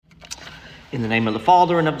In the name of the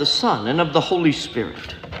Father, and of the Son, and of the Holy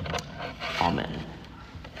Spirit. Amen.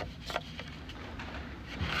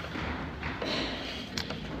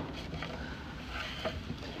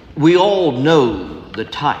 We all know the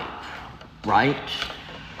type, right?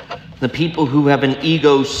 The people who have an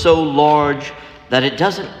ego so large that it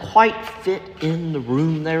doesn't quite fit in the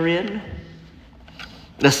room they're in.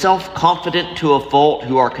 The self-confident to a fault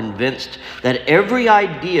who are convinced that every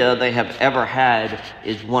idea they have ever had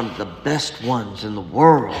is one of the best ones in the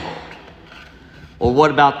world. Or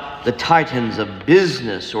what about the titans of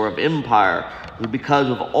business or of empire who, because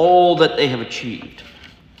of all that they have achieved,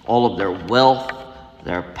 all of their wealth,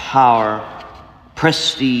 their power,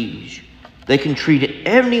 prestige, they can treat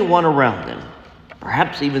anyone around them,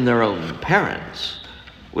 perhaps even their own parents,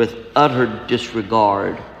 with utter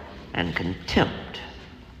disregard and contempt.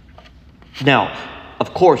 Now,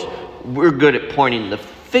 of course, we're good at pointing the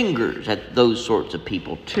fingers at those sorts of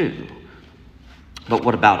people too. But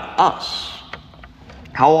what about us?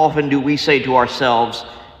 How often do we say to ourselves,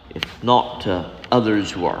 if not to others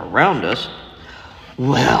who are around us,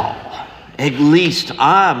 well, at least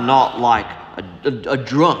I'm not like a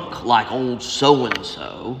drunk like old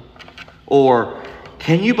so-and-so. Or,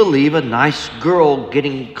 can you believe a nice girl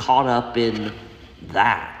getting caught up in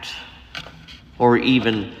that? Or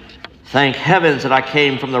even, thank heavens that I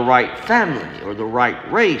came from the right family or the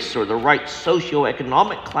right race or the right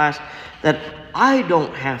socioeconomic class, that I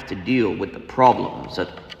don't have to deal with the problems that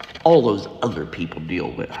all those other people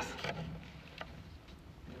deal with.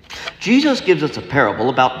 Jesus gives us a parable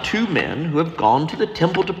about two men who have gone to the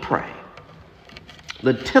temple to pray.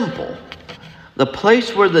 The temple, the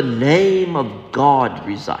place where the name of God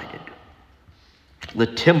resided. The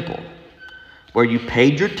temple, where you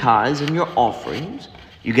paid your tithes and your offerings,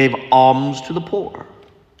 you gave alms to the poor.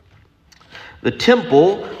 The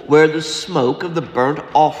temple where the smoke of the burnt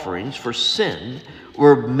offerings for sin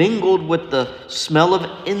were mingled with the smell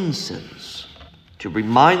of incense to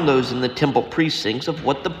remind those in the temple precincts of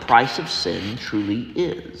what the price of sin truly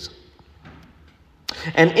is.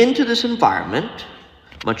 And into this environment,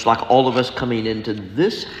 much like all of us coming into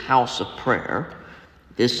this house of prayer,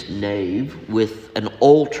 this nave with an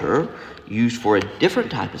altar used for a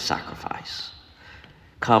different type of sacrifice,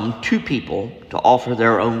 come two people to offer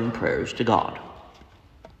their own prayers to God.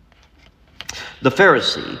 The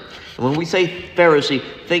Pharisee, and when we say Pharisee,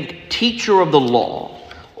 think teacher of the law,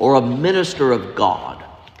 or a minister of God,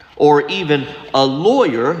 or even a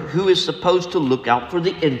lawyer who is supposed to look out for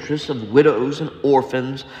the interests of widows and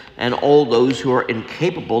orphans and all those who are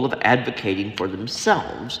incapable of advocating for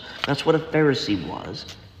themselves. That's what a Pharisee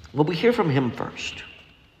was. Well, we hear from him first.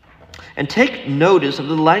 And take notice of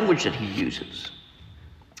the language that he uses.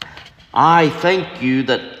 I thank you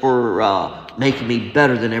that for making me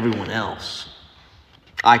better than everyone else.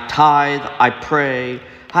 I tithe, I pray,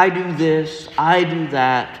 I do this, I do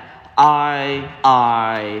that, I.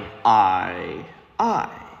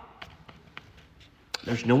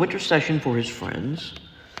 There's no intercession for his friends,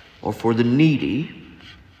 or for the needy,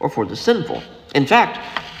 or for the sinful. In fact,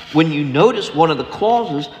 when you notice one of the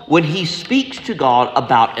clauses, when he speaks to God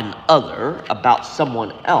about an other, about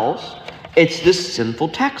someone else, it's this sinful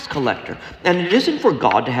tax collector. And it isn't for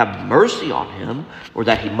God to have mercy on him, or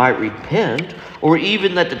that he might repent, or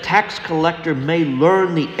even that the tax collector may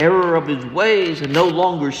learn the error of his ways and no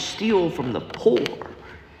longer steal from the poor.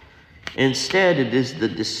 Instead, it is the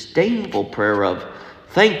disdainful prayer of,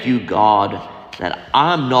 thank you, God, that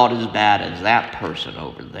I'm not as bad as that person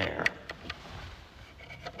over there.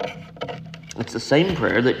 It's the same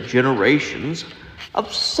prayer that generations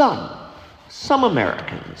of some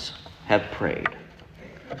Americans have prayed.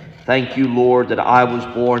 Thank you, Lord, that I was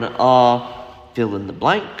born fill in the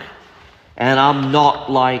blank, and I'm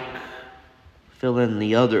not like fill in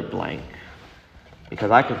the other blank,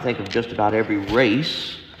 because I can think of just about every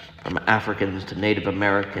race, from Africans to Native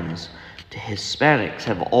Americans to Hispanics,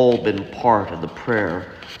 have all been part of the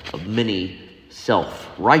prayer of many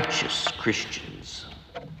self-righteous Christians.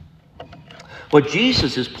 What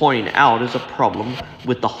Jesus is pointing out is a problem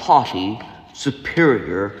with the haughty,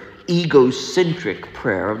 superior, egocentric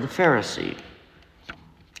prayer of the Pharisee.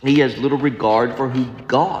 He has little regard for who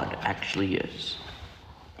God actually is.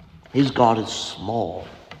 His God is small,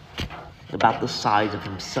 about the size of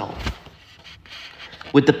himself.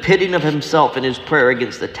 With the pitting of himself in his prayer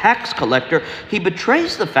against the tax collector, he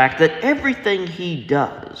betrays the fact that everything he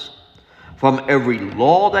does, from every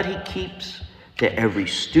law that he keeps, to every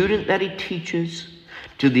student that he teaches,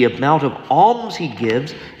 to the amount of alms he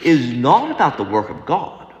gives, is not about the work of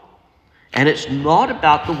God. And it's not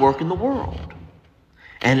about the work in the world.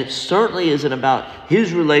 And it certainly isn't about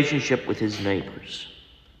his relationship with his neighbors.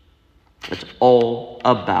 It's all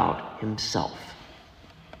about himself.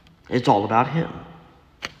 It's all about him.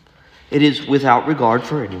 It is without regard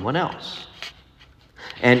for anyone else.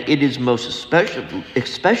 And it is most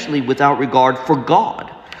especially without regard for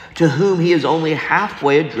God, to whom he is only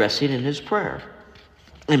halfway addressing in his prayer.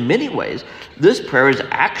 In many ways, this prayer is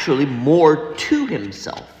actually more to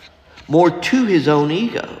himself, more to his own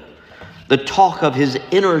ego, the talk of his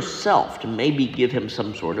inner self to maybe give him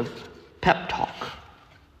some sort of pep talk.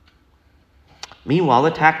 Meanwhile,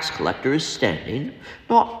 the tax collector is standing,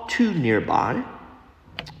 not too nearby,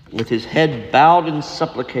 with his head bowed in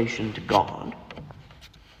supplication to God.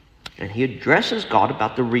 And he addresses God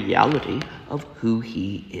about the reality of who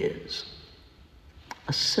he is,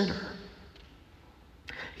 a sinner.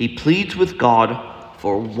 He pleads with God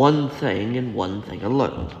for one thing and one thing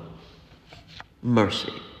alone: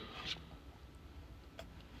 mercy.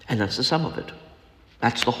 And that's the sum of it.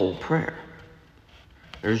 That's the whole prayer.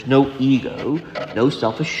 There's no ego, no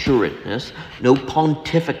self-assuredness, no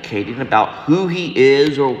pontificating about who he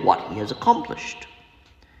is or what he has accomplished.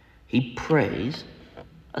 He prays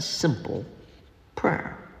a simple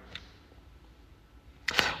prayer.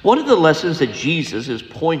 One of the lessons that Jesus is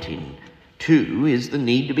pointing to is the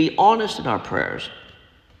need to be honest in our prayers.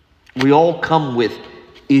 We all come with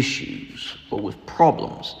issues or with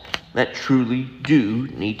problems that truly do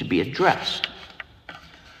need to be addressed.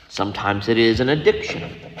 Sometimes it is an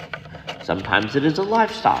addiction. Sometimes it is a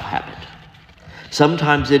lifestyle habit.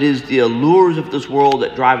 Sometimes it is the allures of this world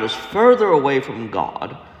that drive us further away from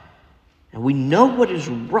God. And we know what is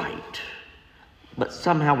right, but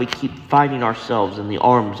somehow we keep finding ourselves in the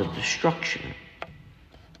arms of destruction.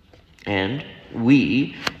 And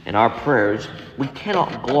we, in our prayers, we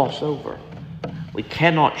cannot gloss over. We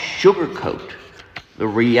cannot sugarcoat the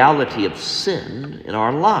reality of sin in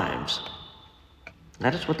our lives.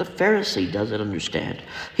 That is what the Pharisee doesn't understand.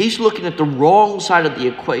 He's looking at the wrong side of the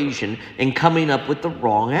equation and coming up with the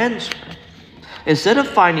wrong answer. Instead of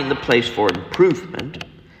finding the place for improvement,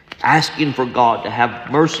 asking for God to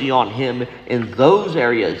have mercy on him in those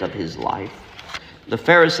areas of his life, the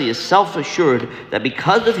Pharisee is self-assured that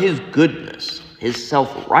because of his goodness, his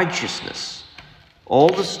self-righteousness, all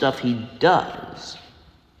the stuff he does,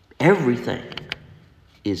 everything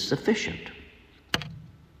is sufficient.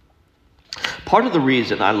 Part of the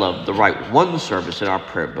reason I love the Right One service in our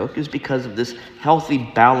prayer book is because of this healthy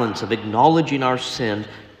balance of acknowledging our sin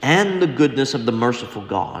and the goodness of the merciful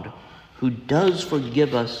God, who does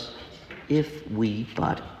forgive us if we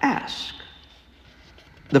but ask.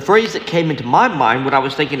 The phrase that came into my mind when I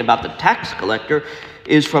was thinking about the tax collector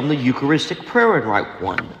is from the Eucharistic prayer in Rite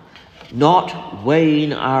One: not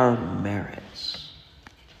weighing our merits,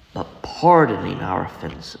 but pardoning our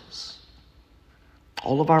offenses.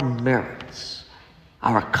 All of our merits,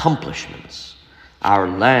 our accomplishments, our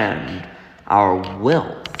land, our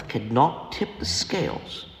wealth cannot tip the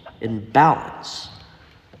scales in balance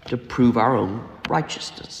to prove our own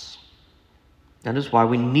righteousness. That is why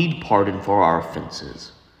we need pardon for our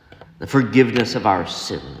offenses, the forgiveness of our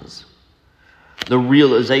sins, the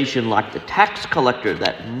realization, like the tax collector,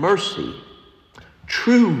 that mercy,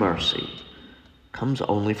 true mercy, comes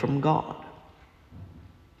only from God.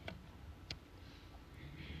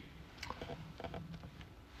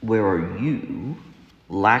 Where are you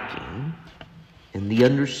lacking in the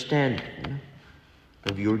understanding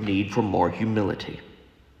of your need for more humility?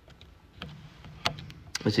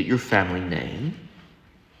 Is it your family name?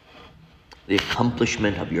 The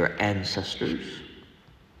accomplishment of your ancestors?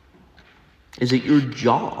 Is it your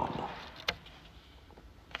job?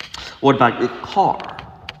 What about your car?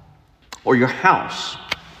 Or your house?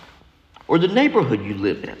 Or the neighborhood you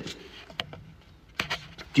live in?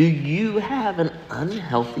 Do you have an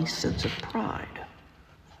unhealthy sense of pride?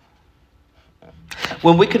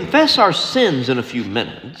 When we confess our sins in a few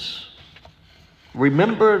minutes,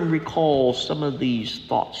 remember and recall some of these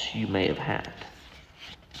thoughts you may have had.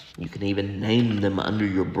 You can even name them under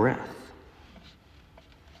your breath.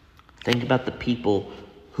 Think about the people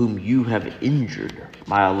whom you have injured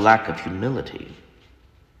by a lack of humility.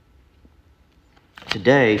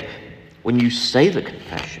 Today, when you say the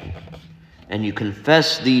confession and you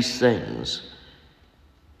confess these things,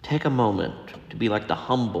 take a moment to be like the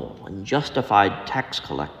humble and justified tax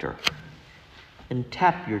collector and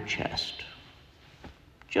tap your chest,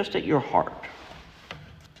 just at your heart,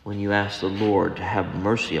 when you ask the Lord to have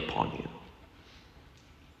mercy upon you.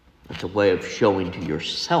 It's a way of showing to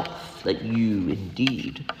yourself that you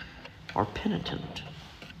indeed are penitent.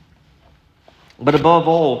 But above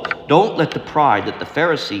all, don't let the pride that the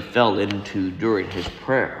Pharisee fell into during his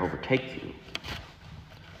prayer overtake you.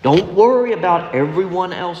 Don't worry about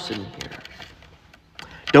everyone else in here.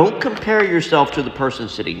 Don't compare yourself to the person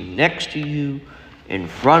sitting next to you, in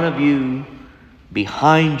front of you,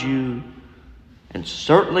 behind you, and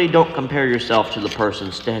certainly don't compare yourself to the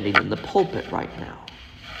person standing in the pulpit right now.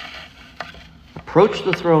 Approach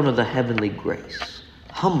the throne of the heavenly grace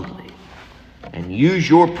humbly and use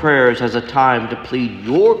your prayers as a time to plead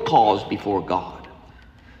your cause before God,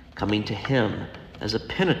 coming to Him as a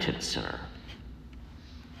penitent sinner.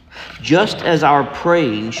 Just as our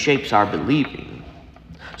praying shapes our believing,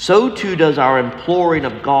 so too does our imploring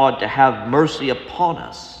of God to have mercy upon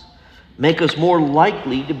us make us more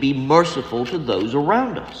likely to be merciful to those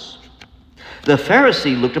around us. The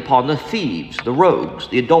Pharisee looked upon the thieves, the rogues,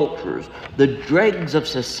 the adulterers, the dregs of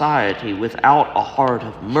society without a heart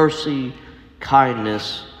of mercy,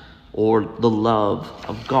 kindness, or the love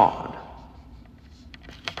of God.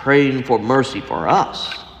 Praying for mercy for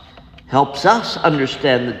us helps us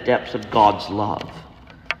understand the depths of God's love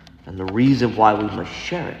and the reason why we must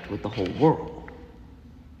share it with the whole world.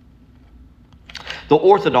 The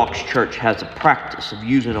Orthodox Church has a practice of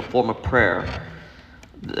using a form of prayer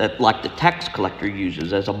that, like the tax collector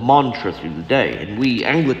uses as a mantra through the day, and we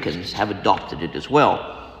Anglicans have adopted it as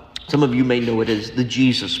well. Some of you may know it as the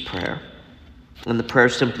Jesus Prayer, and the prayer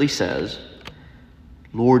simply says,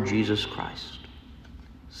 Lord Jesus Christ,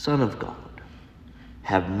 Son of God,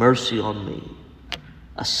 have mercy on me,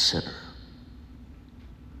 a sinner.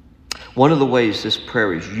 One of the ways this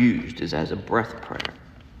prayer is used is as a breath prayer.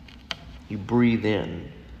 You breathe in,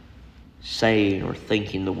 saying or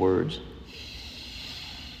thinking the words,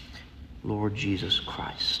 Lord Jesus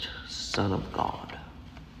Christ, Son of God.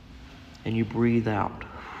 And you breathe out,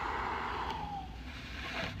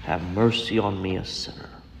 have mercy on me, a sinner.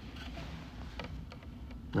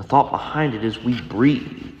 The thought behind it is we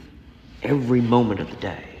breathe every moment of the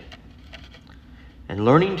day. And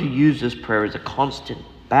learning to use this prayer as a constant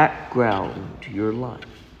background to your life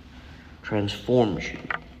transforms you.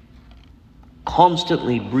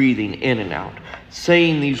 Constantly breathing in and out,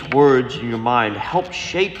 saying these words in your mind helps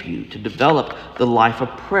shape you to develop the life of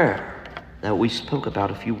prayer that we spoke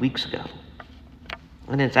about a few weeks ago.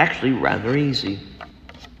 And it's actually rather easy.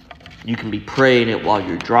 You can be praying it while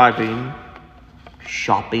you're driving,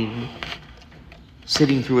 shopping,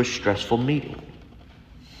 sitting through a stressful meeting.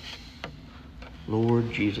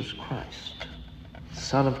 Lord Jesus Christ,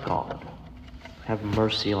 Son of God, have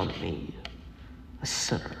mercy on me, a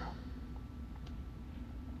sinner.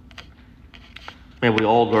 May we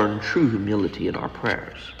all learn true humility in our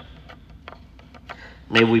prayers.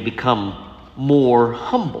 May we become more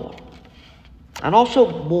humble and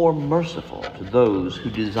also more merciful to those who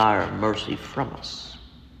desire mercy from us.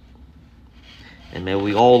 And may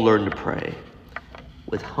we all learn to pray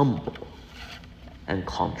with humble and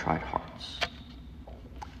contrite hearts.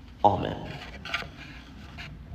 Amen.